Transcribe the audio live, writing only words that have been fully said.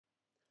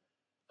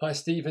Hi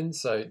Stephen,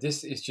 so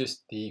this is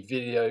just the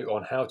video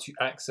on how to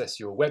access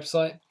your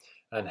website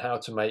and how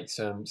to make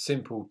some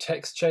simple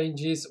text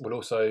changes. We'll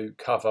also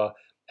cover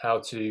how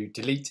to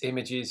delete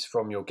images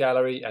from your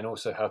gallery and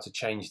also how to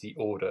change the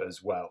order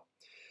as well.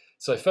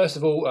 So first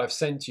of all, I've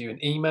sent you an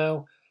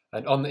email,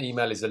 and on the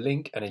email is a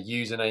link and a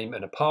username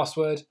and a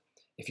password.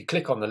 If you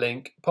click on the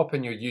link, pop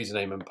in your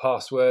username and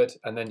password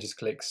and then just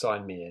click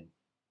sign me in.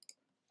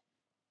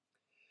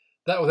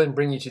 That will then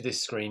bring you to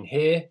this screen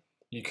here.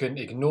 You can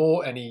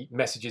ignore any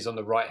messages on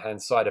the right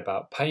hand side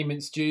about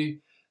payments due.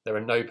 There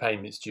are no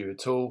payments due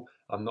at all.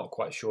 I'm not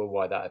quite sure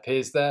why that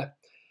appears there.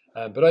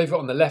 But over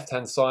on the left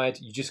hand side,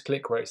 you just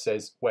click where it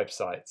says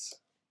websites.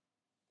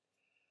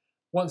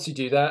 Once you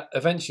do that,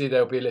 eventually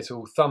there'll be a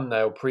little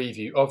thumbnail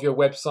preview of your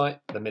website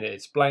the minute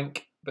it's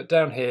blank. But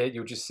down here,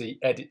 you'll just see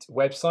edit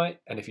website.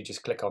 And if you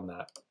just click on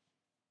that,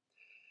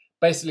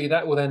 basically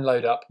that will then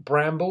load up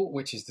Bramble,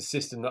 which is the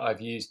system that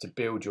I've used to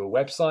build your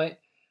website.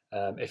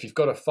 If you've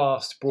got a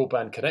fast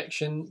broadband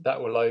connection, that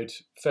will load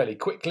fairly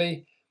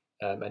quickly.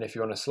 And if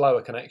you're on a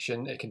slower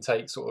connection, it can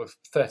take sort of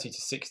 30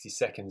 to 60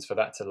 seconds for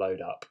that to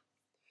load up.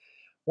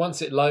 Once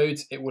it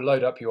loads, it will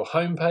load up your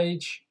home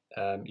page.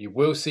 You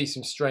will see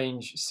some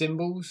strange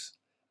symbols.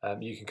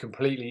 You can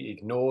completely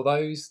ignore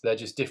those. They're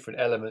just different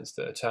elements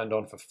that are turned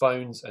on for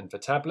phones and for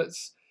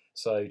tablets.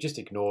 So just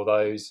ignore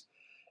those.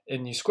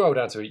 And you scroll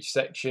down to each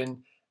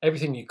section.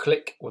 Everything you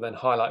click will then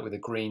highlight with a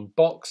green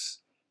box.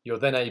 You're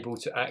then able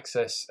to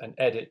access and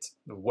edit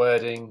the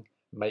wording,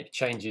 make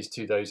changes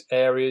to those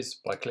areas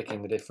by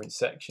clicking the different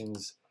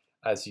sections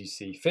as you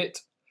see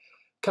fit.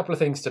 A couple of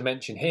things to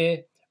mention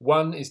here.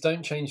 One is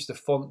don't change the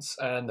fonts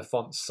and the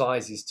font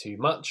sizes too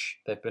much.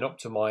 They've been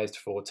optimized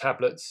for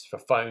tablets, for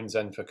phones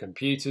and for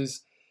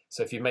computers.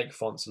 So if you make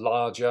fonts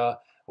larger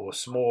or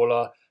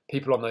smaller,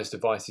 people on those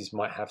devices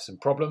might have some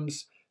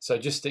problems. So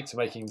just stick to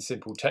making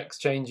simple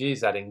text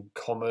changes, adding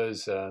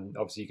commas.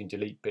 Obviously you can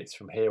delete bits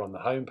from here on the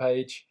home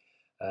page.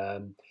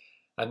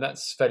 And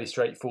that's fairly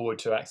straightforward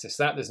to access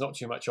that. There's not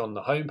too much on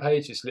the home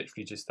page. It's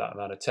literally just that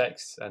amount of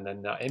text and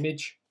then that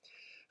image.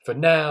 For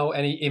now,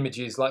 any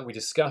images like we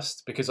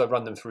discussed, because I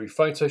run them through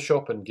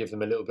Photoshop and give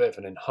them a little bit of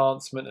an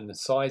enhancement and the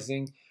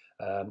sizing,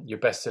 you're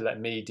best to let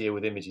me deal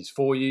with images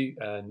for you.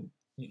 And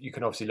you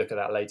can obviously look at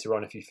that later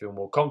on if you feel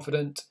more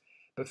confident.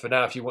 But for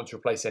now, if you want to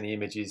replace any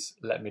images,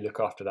 let me look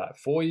after that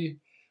for you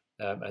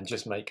and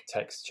just make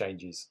text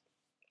changes.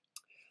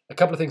 A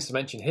couple of things to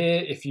mention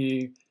here. If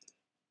you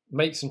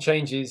make some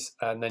changes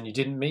and then you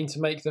didn't mean to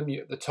make them,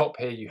 at the top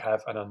here you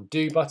have an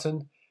undo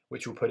button,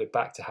 which will put it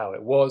back to how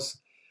it was.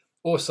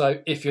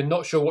 Also, if you're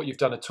not sure what you've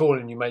done at all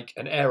and you make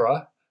an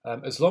error,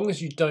 as long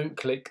as you don't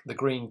click the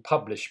green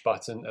publish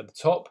button at the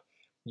top,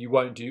 you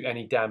won't do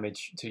any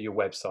damage to your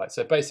website.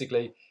 So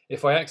basically,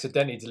 if I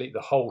accidentally delete the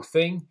whole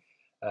thing,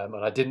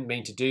 and I didn't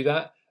mean to do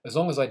that, as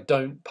long as I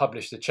don't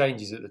publish the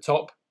changes at the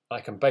top, I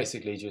can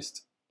basically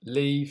just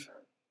leave,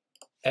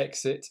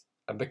 exit,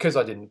 and because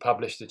I didn't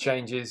publish the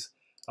changes,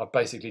 I've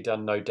basically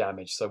done no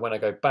damage. So when I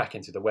go back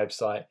into the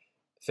website,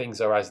 things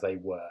are as they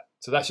were.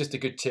 So that's just a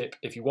good tip.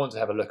 If you want to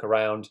have a look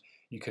around,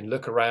 you can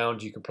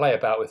play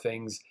about with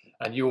things,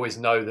 and you always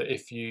know that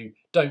if you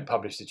don't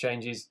publish the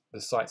changes,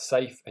 the site's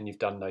safe and you've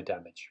done no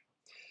damage.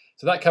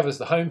 So that covers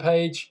the home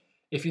page.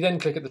 If you then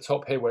click at the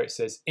top here where it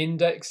says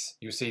index,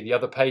 you'll see the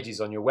other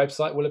pages on your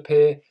website will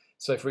appear.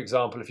 So for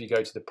example, if you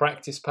go to the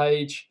practice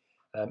page,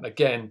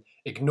 again,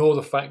 ignore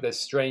the fact there's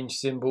strange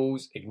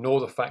symbols, ignore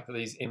the fact that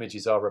these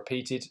images are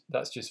repeated.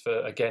 That's just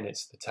for, again,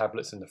 it's the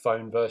tablets and the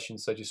phone version,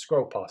 so just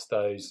scroll past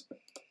those.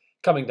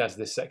 Coming down to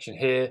this section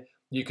here,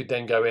 you could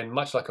then go in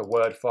much like a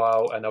Word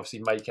file and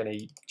obviously make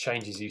any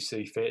changes you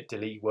see fit,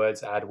 delete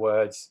words, add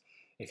words.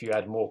 If you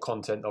add more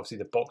content, obviously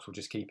the box will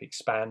just keep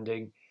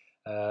expanding.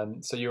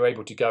 So you're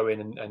able to go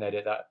in and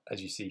edit that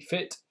as you see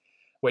fit.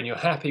 When you're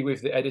happy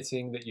with the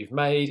editing that you've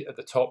made, at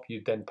the top you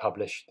then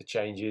publish the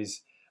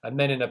changes, and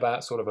then in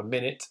about sort of a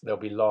minute they'll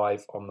be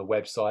live on the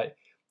website.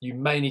 You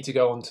may need to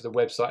go onto the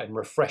website and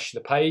refresh the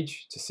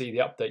page to see the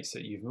updates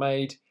that you've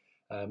made,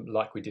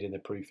 like we did in the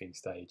proofing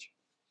stage.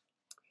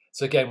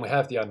 So again, we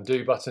have the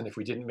undo button if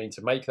we didn't mean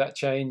to make that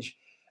change,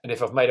 and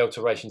if I've made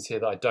alterations here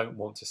that I don't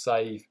want to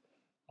save,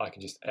 I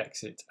can just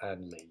exit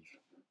and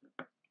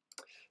leave.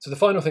 So the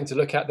final thing to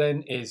look at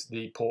then is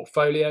the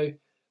portfolio.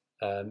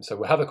 So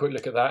we'll have a quick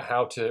look at that,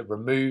 how to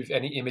remove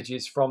any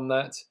images from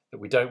that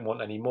we don't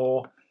want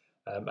anymore,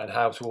 and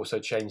how to also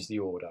change the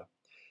order.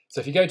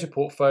 So if you go to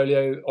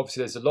portfolio,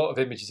 obviously there's a lot of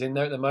images in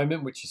there at the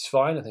moment, which is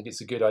fine. I think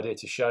it's a good idea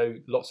to show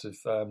lots of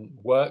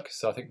work,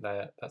 so I think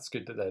that's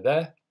good that they're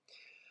there.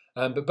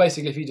 But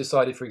basically, if you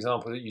decided, for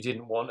example, that you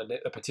didn't want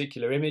a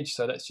particular image,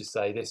 so let's just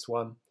say this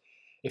one,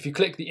 if you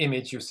click the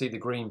image, you'll see the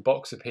green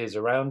box appears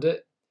around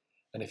it.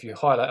 And if you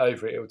highlight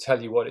over it, it will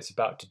tell you what it's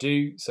about to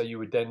do. So you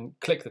would then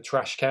click the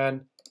trash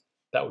can.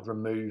 That would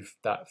remove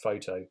that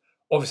photo.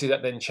 Obviously,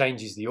 that then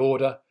changes the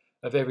order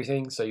of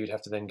everything. So you'd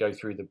have to then go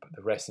through the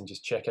rest and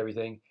just check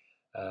everything.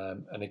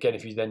 And again,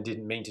 if you then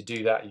didn't mean to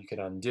do that, you can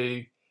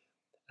undo.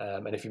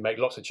 And if you make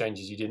lots of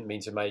changes you didn't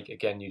mean to make,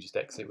 again, you just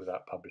exit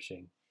without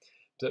publishing.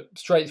 So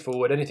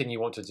straightforward, anything you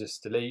want to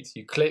just delete,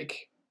 you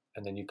click,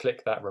 and then you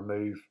click that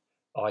remove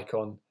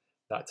icon.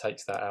 That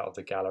takes that out of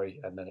the gallery,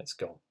 and then it's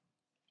gone.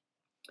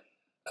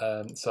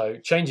 So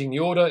changing the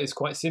order is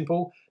quite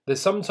simple.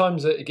 There's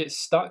sometimes that it gets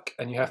stuck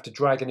and you have to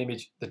drag an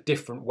image the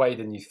different way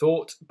than you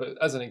thought. But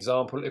as an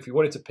example, if you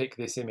wanted to pick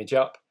this image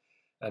up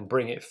and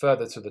bring it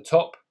further to the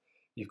top,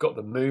 you've got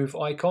the move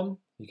icon.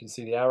 You can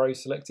see the arrow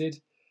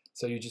selected.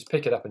 So you just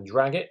pick it up and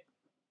drag it.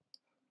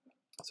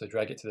 So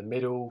drag it to the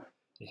middle.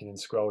 You can then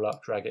scroll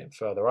up, drag it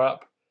further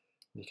up.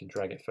 You can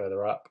drag it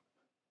further up.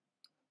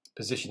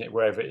 Position it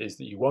wherever it is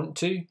that you want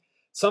to.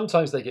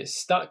 Sometimes they get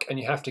stuck and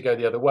you have to go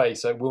the other way,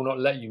 so it will not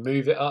let you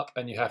move it up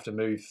and you have to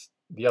move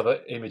the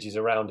other images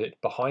around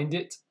it behind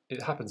it.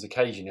 It happens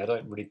occasionally, I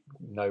don't really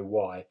know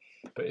why,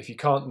 but if you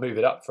can't move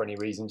it up for any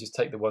reason, just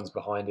take the ones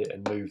behind it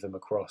and move them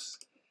across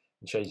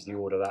and change the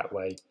order that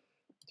way.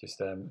 Just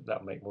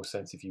that'll make more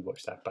sense if you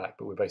watch that back,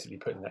 but we're basically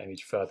putting that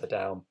image further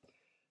down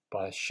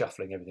by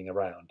shuffling everything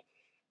around.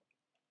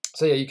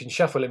 So yeah, you can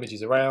shuffle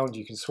images around,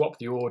 you can swap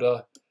the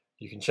order,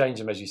 you can change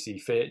them as you see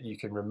fit, you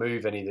can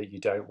remove any that you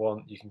don't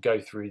want, you can go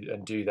through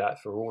and do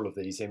that for all of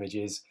these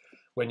images.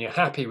 When you're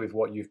happy with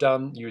what you've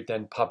done, you would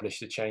then publish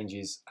the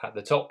changes at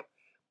the top,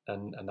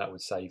 and that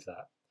would save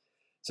that.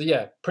 So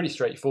yeah, pretty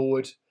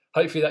straightforward.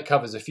 Hopefully that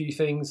covers a few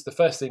things. The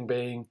first thing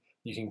being,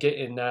 you can get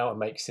in now and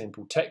make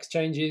simple text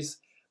changes.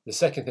 The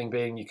second thing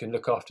being, you can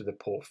look after the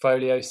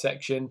portfolio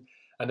section.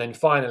 And then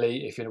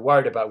finally, if you're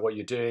worried about what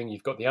you're doing,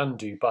 you've got the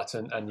undo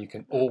button and you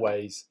can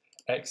always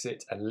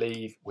exit and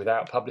leave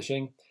without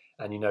publishing,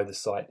 and you know the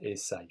site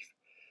is safe.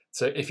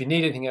 So if you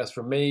need anything else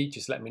from me,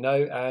 just let me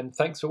know, and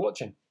thanks for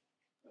watching.